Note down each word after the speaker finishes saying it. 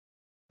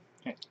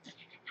Okay.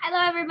 Hello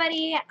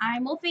everybody,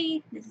 I'm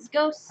Wolfie, this is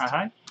Ghost,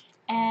 Hi.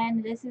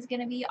 and this is going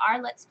to be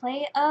our Let's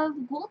Play of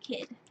Ghoul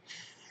Kid.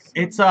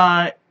 It's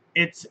a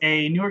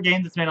newer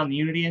game that's made on the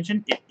Unity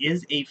engine. It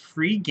is a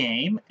free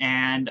game,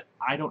 and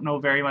I don't know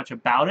very much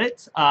about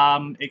it,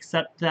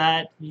 except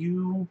that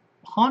you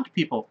haunt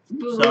people.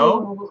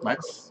 So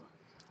let's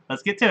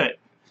get to it.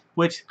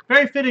 Which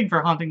very fitting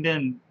for Haunting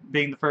Den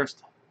being the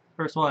first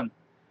one.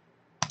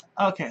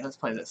 Okay, let's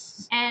play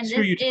this. And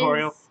Screw this you,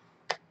 tutorial. is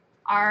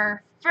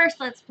our first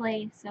Let's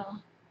Play, so...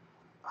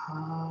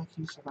 Can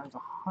you survive a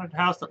haunted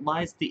house that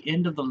lies at the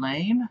end of the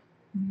lane?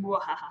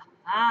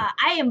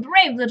 I am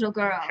brave, little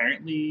girl.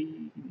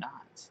 Apparently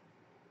not.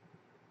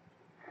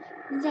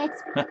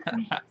 Let's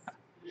be friends.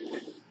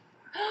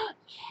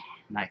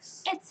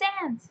 Nice. It's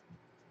sands.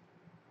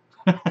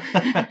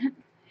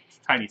 It's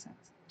tiny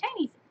sands.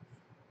 Tiny sands.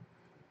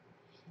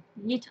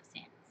 Little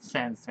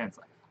sands. Sands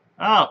life.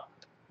 Oh,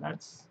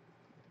 that's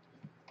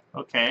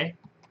okay.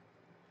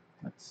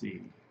 Let's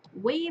see.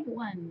 Wave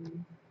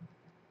 1.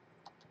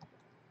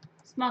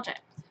 Small giant.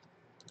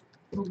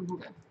 Booga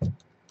booga.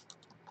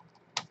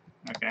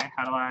 Okay,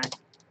 how do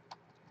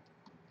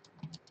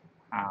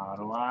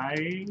I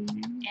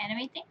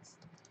Animate things?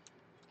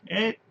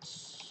 It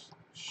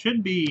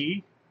should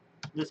be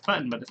this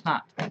button, but it's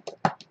not. Are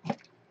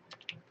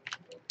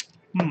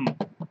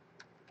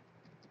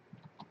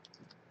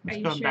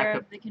you sure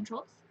of the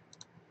controls?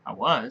 I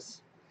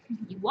was.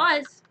 You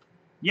was.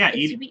 Yeah,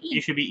 It should be E.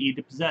 it should be E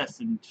to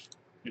possess, and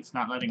it's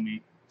not letting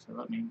me. So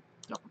let me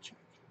double check.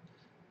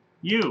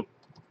 You.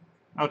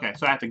 Okay,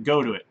 so I have to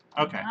go to it.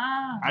 Okay.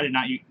 Ah. I did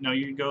not know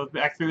you can go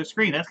back through the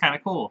screen. That's kind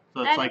of cool.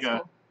 So it's like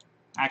a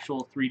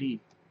actual 3D.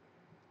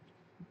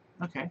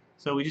 Okay,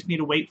 so we just need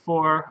to wait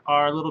for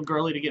our little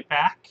girlie to get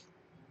back.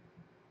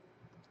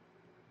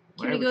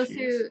 Can we go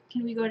through?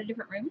 Can we go to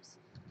different rooms?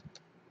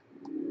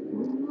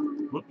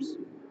 Whoops.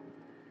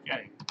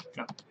 Yeah,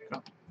 go.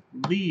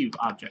 Leave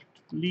object.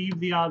 Leave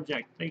the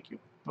object. Thank you.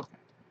 Okay.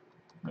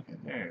 Okay,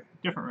 there.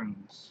 Different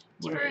rooms.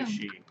 Where is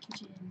she?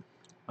 Kitchen.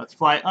 Let's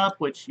fly up,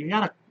 which you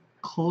gotta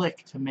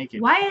click to make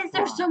it. Why is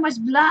there so much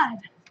blood?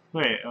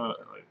 Wait,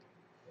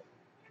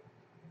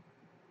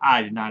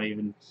 I did not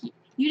even...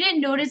 You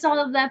didn't notice all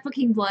of that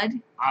fucking blood?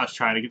 I was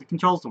trying to get the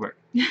controls to work.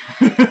 Look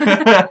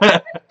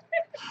at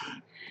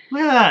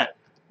that!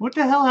 What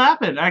the hell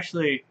happened?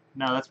 Actually,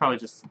 no, that's probably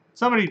just...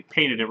 Somebody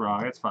painted it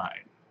wrong. It's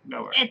fine.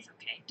 No worries. It's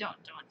okay. Don't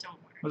worry.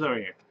 What's over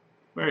here?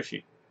 Where is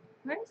she?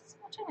 Where's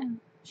Small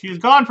Giant? She's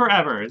gone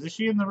forever. Is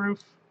she in the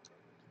roof?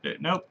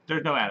 Nope,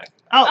 there's no attic.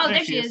 Oh,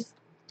 there she is.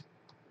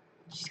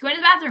 She's going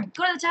to the bathroom.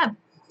 Go to the tub.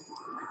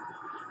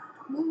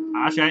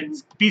 Ah,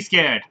 shit. Be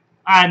scared.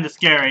 I'm the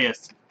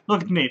scariest.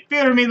 Look at me.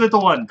 Fear me,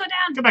 little one. Go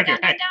down. Come back down,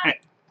 here. Down. Hey.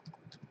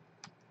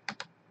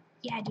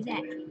 Yeah, do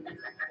that.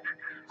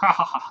 Ha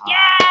ha ha ha.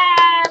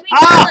 Yeah! We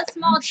killed a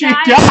small she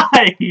child.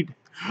 died.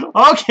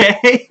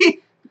 Okay.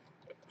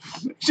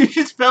 She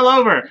just fell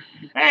over.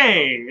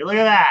 Hey, look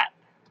at that.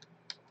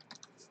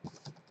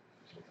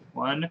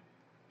 1,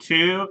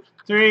 2,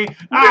 3.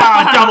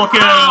 Ah, double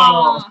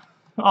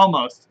kill.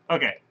 Almost.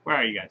 Okay, where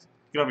are you guys?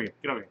 Get over here.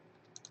 Get over here.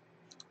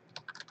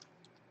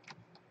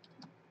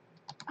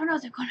 Oh no,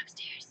 they're going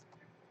upstairs.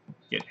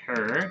 Get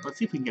her. Let's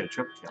see if we can get a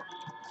triple kill.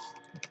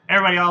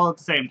 Everybody all at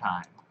the same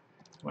time.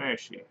 Where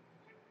is she?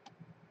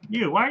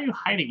 You, why are you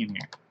hiding in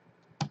here?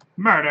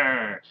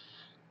 Murder!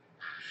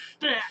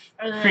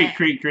 Creak,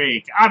 creak,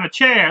 creak. I'm a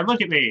chair.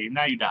 Look at me.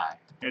 Now you die.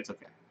 It's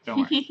okay. Don't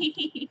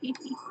worry.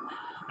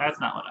 That's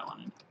not what I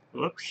wanted.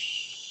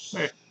 Whoops.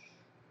 Where?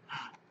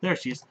 There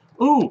she is.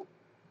 Ooh!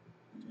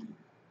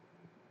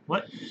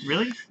 What?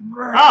 Really?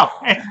 Oh!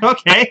 Hey,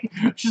 okay.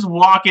 Just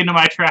walk into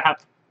my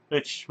trap.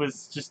 Which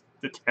was just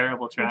a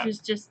terrible trap. Which was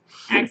just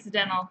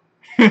accidental.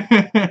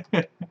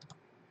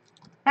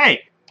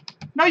 Hey!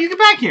 No, you get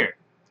back here!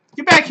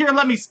 Get back here and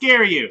let me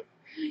scare you!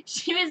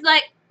 She was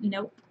like,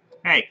 nope.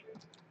 Hey.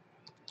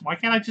 Why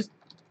can't I just...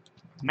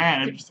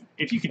 Man,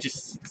 if you could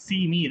just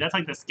see me, that's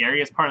like the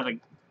scariest part of the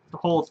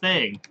whole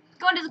thing.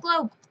 Go into the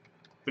globe.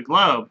 The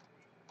globe?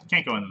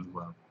 Can't go into the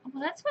globe.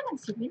 Well, that's what I'm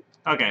sleeping.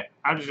 Okay,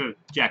 I'm just gonna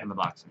Jack in the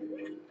Box.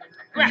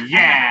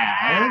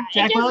 Yeah!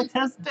 Jack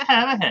has to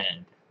have a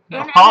head. It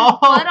has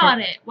blood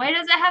on it. Why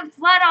does it have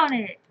blood on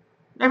it?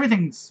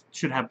 Everything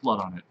should have blood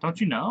on it. Don't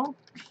you know?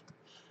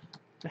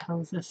 What the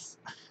hell is this?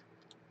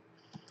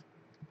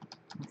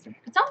 Okay.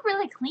 It's all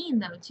really clean,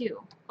 though,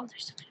 too. Oh,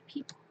 there's so many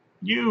people.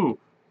 You!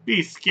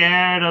 Be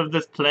scared of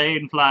this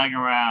plane flying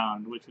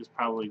around, which is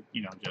probably,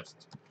 you know,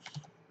 just...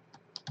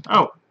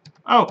 Oh!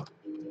 Oh!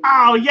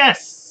 Oh,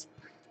 yes!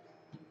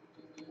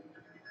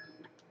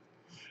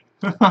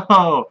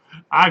 Oh,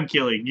 I'm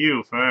killing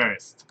you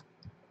first.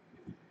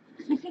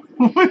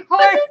 Why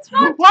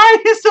are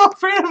you so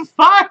afraid of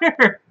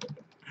fire?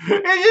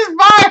 It's just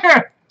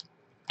fire!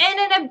 In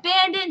an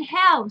abandoned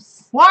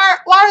house. Why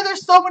are there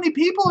so many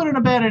people in an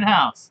abandoned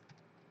house?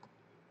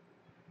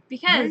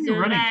 Because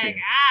they're like,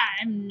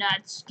 I'm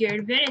not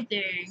scared of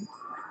anything.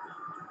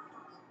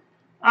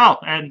 Oh,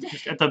 and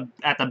just at the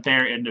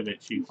bare end of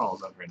it, she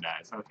falls over and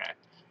dies. Okay.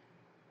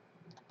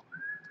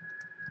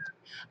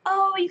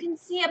 Oh, you can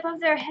see above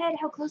their head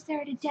how close they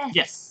are to death.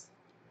 Yes.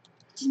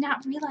 Did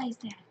not realize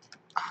that.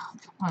 Oh,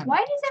 come on. Why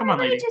does Come on,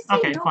 everybody lady. just say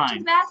Okay, go to fine.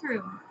 the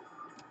bathroom?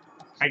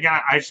 I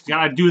just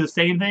gotta do the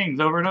same things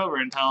over and over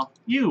until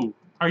you.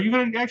 Are you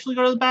gonna actually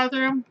go to the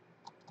bathroom?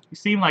 You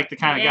seem like the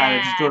kind of guy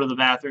that just go to the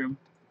bathroom,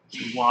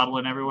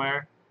 waddling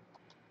everywhere.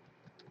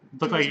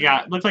 Looks like you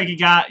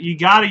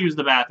gotta use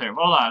the bathroom.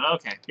 Hold on.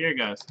 Okay, here it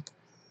goes.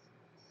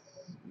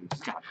 You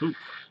just gotta poop.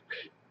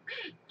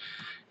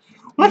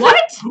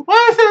 What?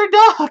 Why is there a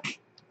duck?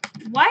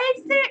 Why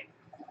is there?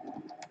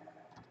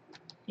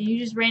 And you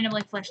just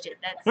randomly flushed it.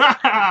 That's. Got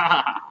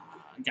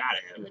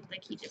It it. looked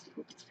like he just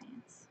pooped his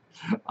pants.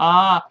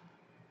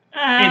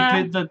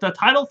 The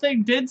title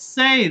thing did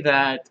say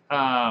that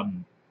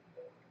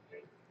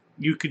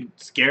you could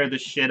scare the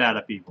shit out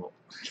of people.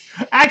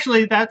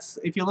 Actually, that's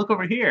if you look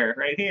over here,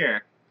 right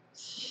here.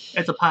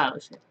 It's a pile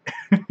of shit.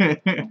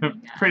 Oh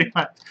Pretty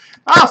much.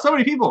 Oh, so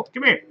many people.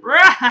 Come here. We're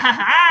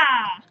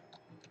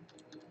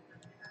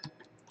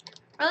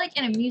like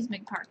an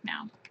amusement park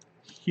now.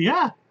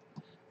 Yeah.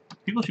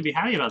 People should be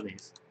happy about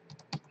these.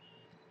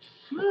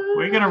 Where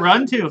are you gonna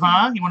run to,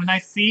 huh? You want a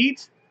nice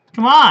seat?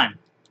 Come on.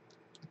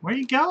 Where are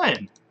you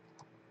going?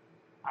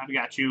 I've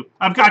got you.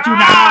 I've got you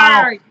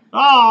now.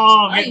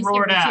 Oh, getting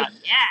roared at.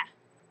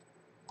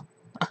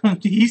 Yeah.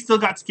 He still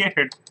got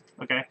scared.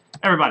 Okay,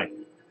 everybody.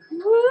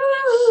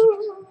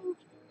 Woo.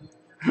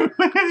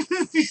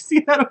 Did you see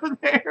that over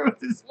there with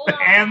his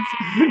hands?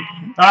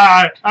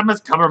 I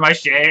must cover my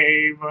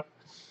shame.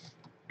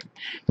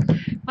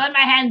 But my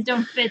hands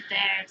don't fit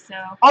there, so.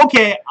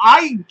 Okay,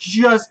 I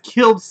just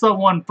killed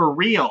someone for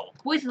real.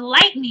 With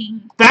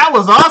lightning. That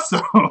was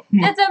awesome.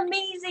 That's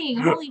amazing.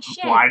 Holy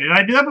shit. Why did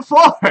I do that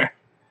before?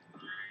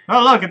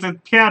 Oh, look, it's a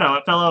piano.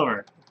 It fell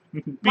over.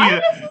 Why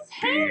does his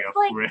hands,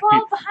 like,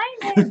 fall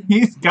behind him?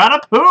 He's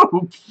gotta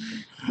poop.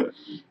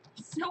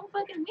 So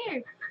fucking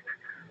weird.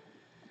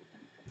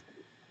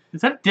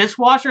 Is that a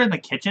dishwasher in the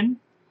kitchen?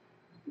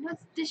 No,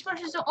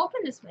 dishwashers don't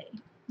open this way.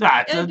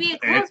 It would be a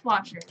clothes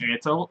washer.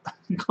 It's a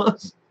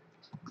clothes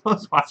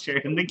washer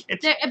in the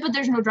kitchen. But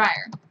there's no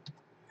dryer.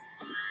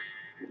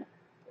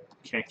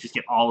 Okay, just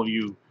get all of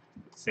you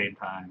at the same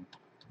time.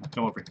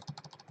 Come over here.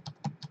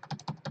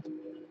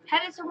 How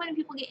did so many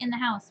people get in the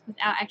house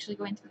without actually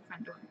going to the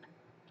front door?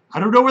 I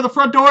don't know where the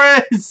front door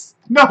is.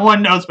 No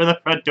one knows where the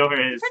front door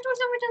is. The front door's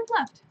over to the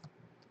left.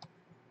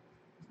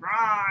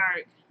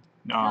 Right.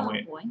 No, Oh,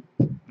 wait. boy.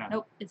 No.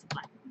 Nope, it's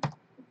black.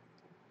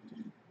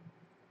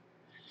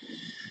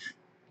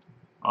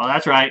 Oh,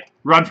 that's right.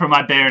 Run from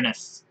my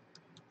bareness.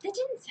 That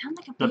didn't sound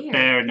like a The bear.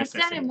 bare That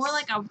necessities. sounded more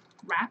like a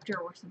raptor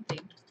or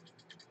something.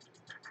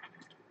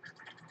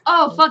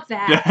 Oh, fuck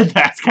that.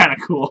 That's kind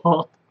of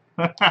cool.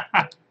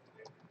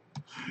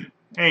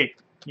 Hey,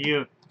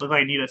 you look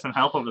like you need some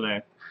help over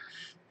there.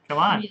 Come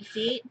You on. need a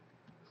seat?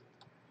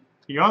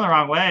 You're on the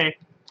wrong way.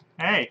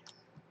 Hey.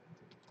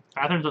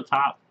 Bathroom's up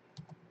top.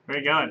 Where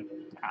are you going?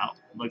 Ow.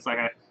 Looks like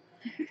I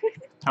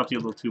helped you a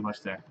little too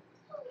much there.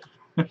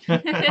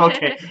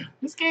 Okay.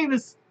 This game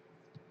is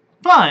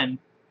fun,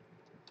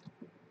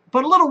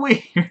 but a little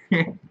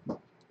weird.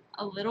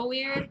 A little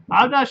weird?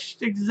 I'm not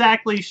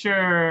exactly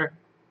sure.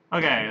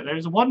 Okay,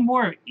 there's one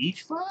more of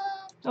each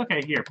left?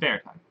 Okay, here, bear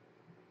time.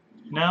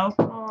 No?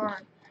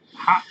 Or...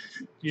 Ha.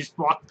 You just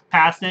walk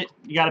past it?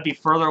 You gotta be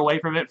further away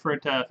from it for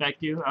it to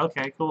affect you?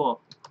 Okay,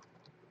 cool.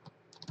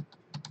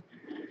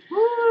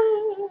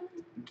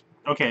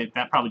 Okay,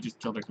 that probably just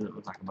killed her because it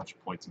looks like a bunch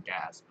of points of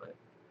gas, but...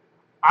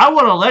 I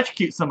want to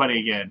electrocute somebody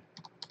again.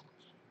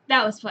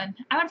 That was fun.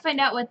 I want to find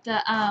out what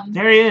the,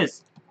 There he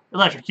is.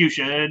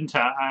 Electrocution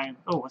time.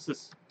 Oh, what's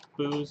this?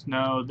 Booze?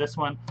 No, this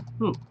one.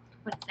 Ooh.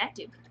 What does that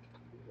do?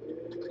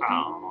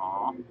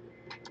 Aww.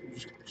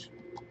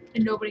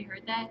 And nobody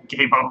heard that?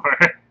 Game over.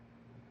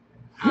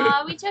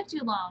 We took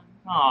too long.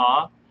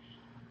 Aww.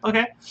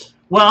 Okay.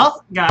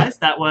 Well, guys,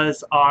 that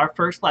was our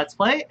first Let's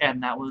Play,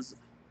 and that was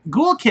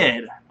Ghoul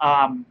Kid,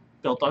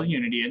 built on the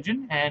Unity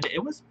engine, and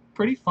it was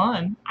pretty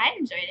fun. I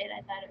enjoyed it.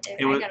 I thought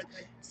I got a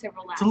good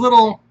several laughs. It's a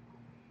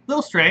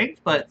little strange,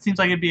 but it seems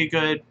like it'd be a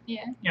good,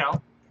 yeah. You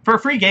know, for a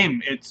free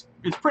game, it's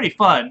pretty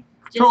fun.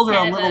 Controls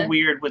are a little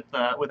weird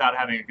without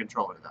having a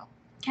controller, though.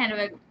 Kind of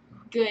a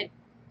good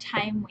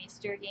time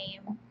waster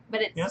game,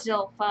 but it's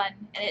still fun,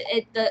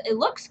 and it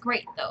looks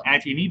great though. And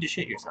if you need to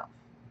shit yourself,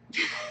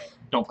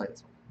 don't play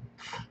this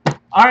one.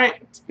 All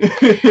right.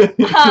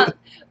 Well,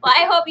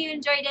 I hope you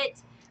enjoyed it.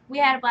 We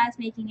had a blast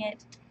making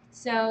it.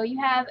 So you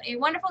have a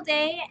wonderful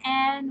day,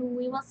 and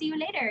we will see you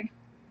later.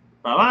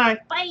 Bye-bye.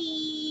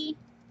 Bye.